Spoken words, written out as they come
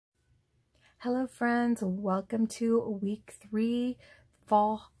Hello friends, welcome to week 3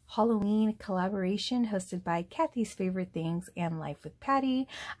 fall Halloween collaboration hosted by Kathy's Favorite Things and Life with Patti.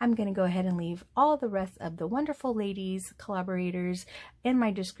 I'm going to go ahead and leave all the rest of the wonderful ladies collaborators in my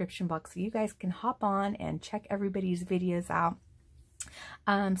description box so you guys can hop on and check everybody's videos out.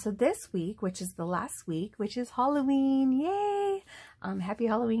 So this week, which is the last week, which is Halloween, yay! Happy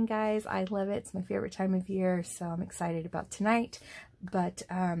Halloween, guys. I love it. It's my favorite time of year, so I'm excited about tonight. But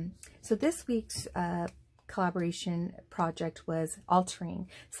so this week's collaboration project was altering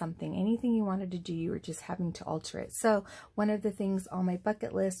something. Anything you wanted to do, you were just having to alter it. So one of the things on my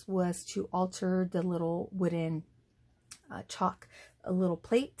bucket list was to alter the little wooden chalk little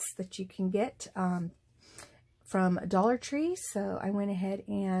plates that you can get from Dollar Tree. So I went ahead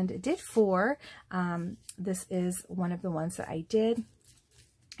and did 4. This is one of the ones that I did.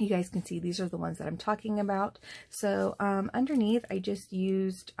 You guys can see these are the ones that I'm talking about. So underneath I just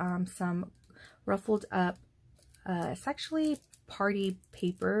used some ruffled up, it's actually party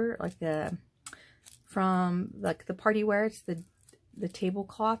paper, like from the party wear. It's the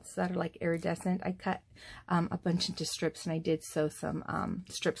tablecloths that are like iridescent. I cut a bunch into strips and I did sew some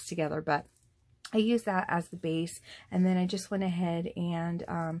strips together, but I used that as the base, and then I just went ahead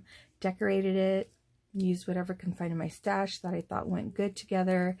and decorated it, used whatever I can find in my stash that I thought went good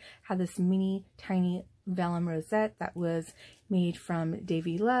together. Had this mini tiny vellum rosette that was made from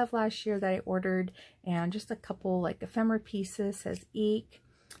Davy Love last year that I ordered, and just a couple like ephemera pieces, says Eek.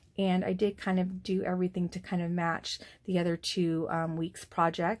 And I did kind of do everything to kind of match the other 2 weeks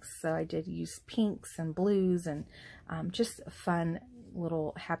projects. So I did use pinks and blues and just fun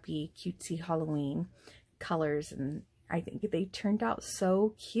little happy cutesy Halloween colors, and I think they turned out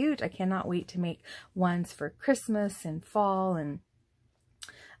so cute. I cannot wait to make ones for Christmas and fall and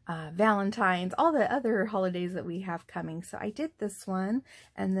Valentine's, all the other holidays that we have coming. So I did this one,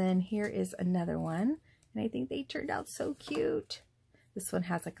 and then here is another one, and I think they turned out so cute. This one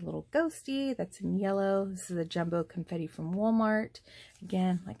has like a little ghosty that's in yellow. This is a jumbo confetti from Walmart.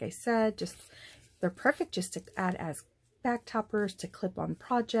 Again, like I said, just they're perfect just to add as back toppers to clip on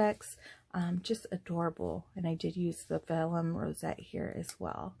projects. Just adorable. And I did use the vellum rosette here as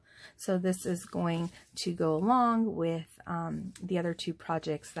well. So this is going to go along with the other 2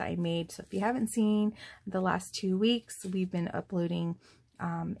 projects that I made. So if you haven't seen the last 2 weeks, we've been uploading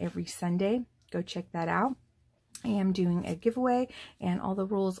every Sunday. Go check that out. I am doing a giveaway, and all the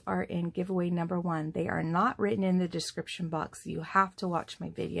rules are in giveaway number 1. They are not written in the description box. You have to watch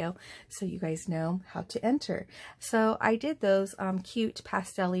my video so you guys know how to enter. So I did those cute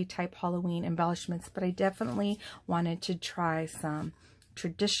pastel-y type Halloween embellishments, but I definitely wanted to try some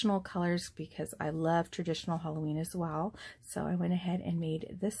traditional colors because I love traditional Halloween as well. So I went ahead and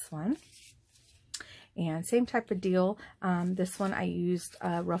made this one. And same type of deal. This one I used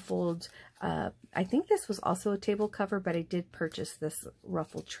ruffled, I think this was also a table cover, but I did purchase this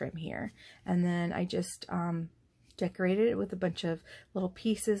ruffled trim here. And then I just decorated it with a bunch of little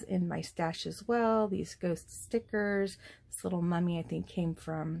pieces in my stash as well. These ghost stickers. This little mummy I think came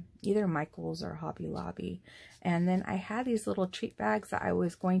from either Michael's or Hobby Lobby. And then I had these little treat bags that I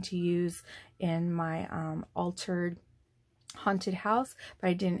was going to use in my altered haunted house, but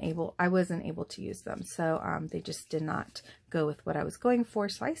I wasn't able to use them, so they just did not go with what I was going for,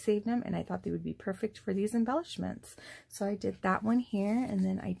 so I saved them, and I thought they would be perfect for these embellishments. So I did that one here, and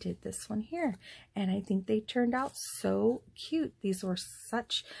then I did this one here, and I think they turned out so cute. These were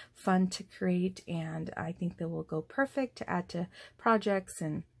such fun to create, and I think they will go perfect to add to projects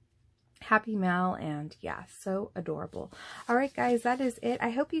and Happy Mail, and yeah, so adorable. All right, guys, that is it. I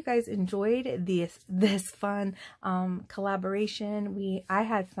hope you guys enjoyed this fun collaboration. I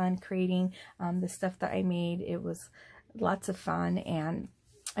had fun creating the stuff that I made. It was lots of fun, and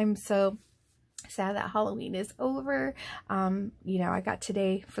I'm so sad that Halloween is over. You know, I got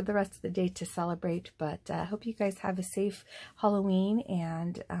today for the rest of the day to celebrate, but I hope you guys have a safe Halloween,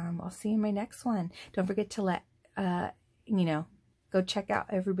 and I'll see you in my next one. Don't forget to you know, go check out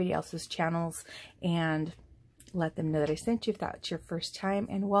everybody else's channels and let them know that I sent you if that's your first time,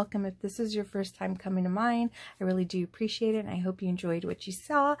 and welcome if this is your first time coming to mine. I really do appreciate it, and I hope you enjoyed what you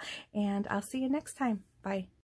saw, and I'll see you next time. Bye.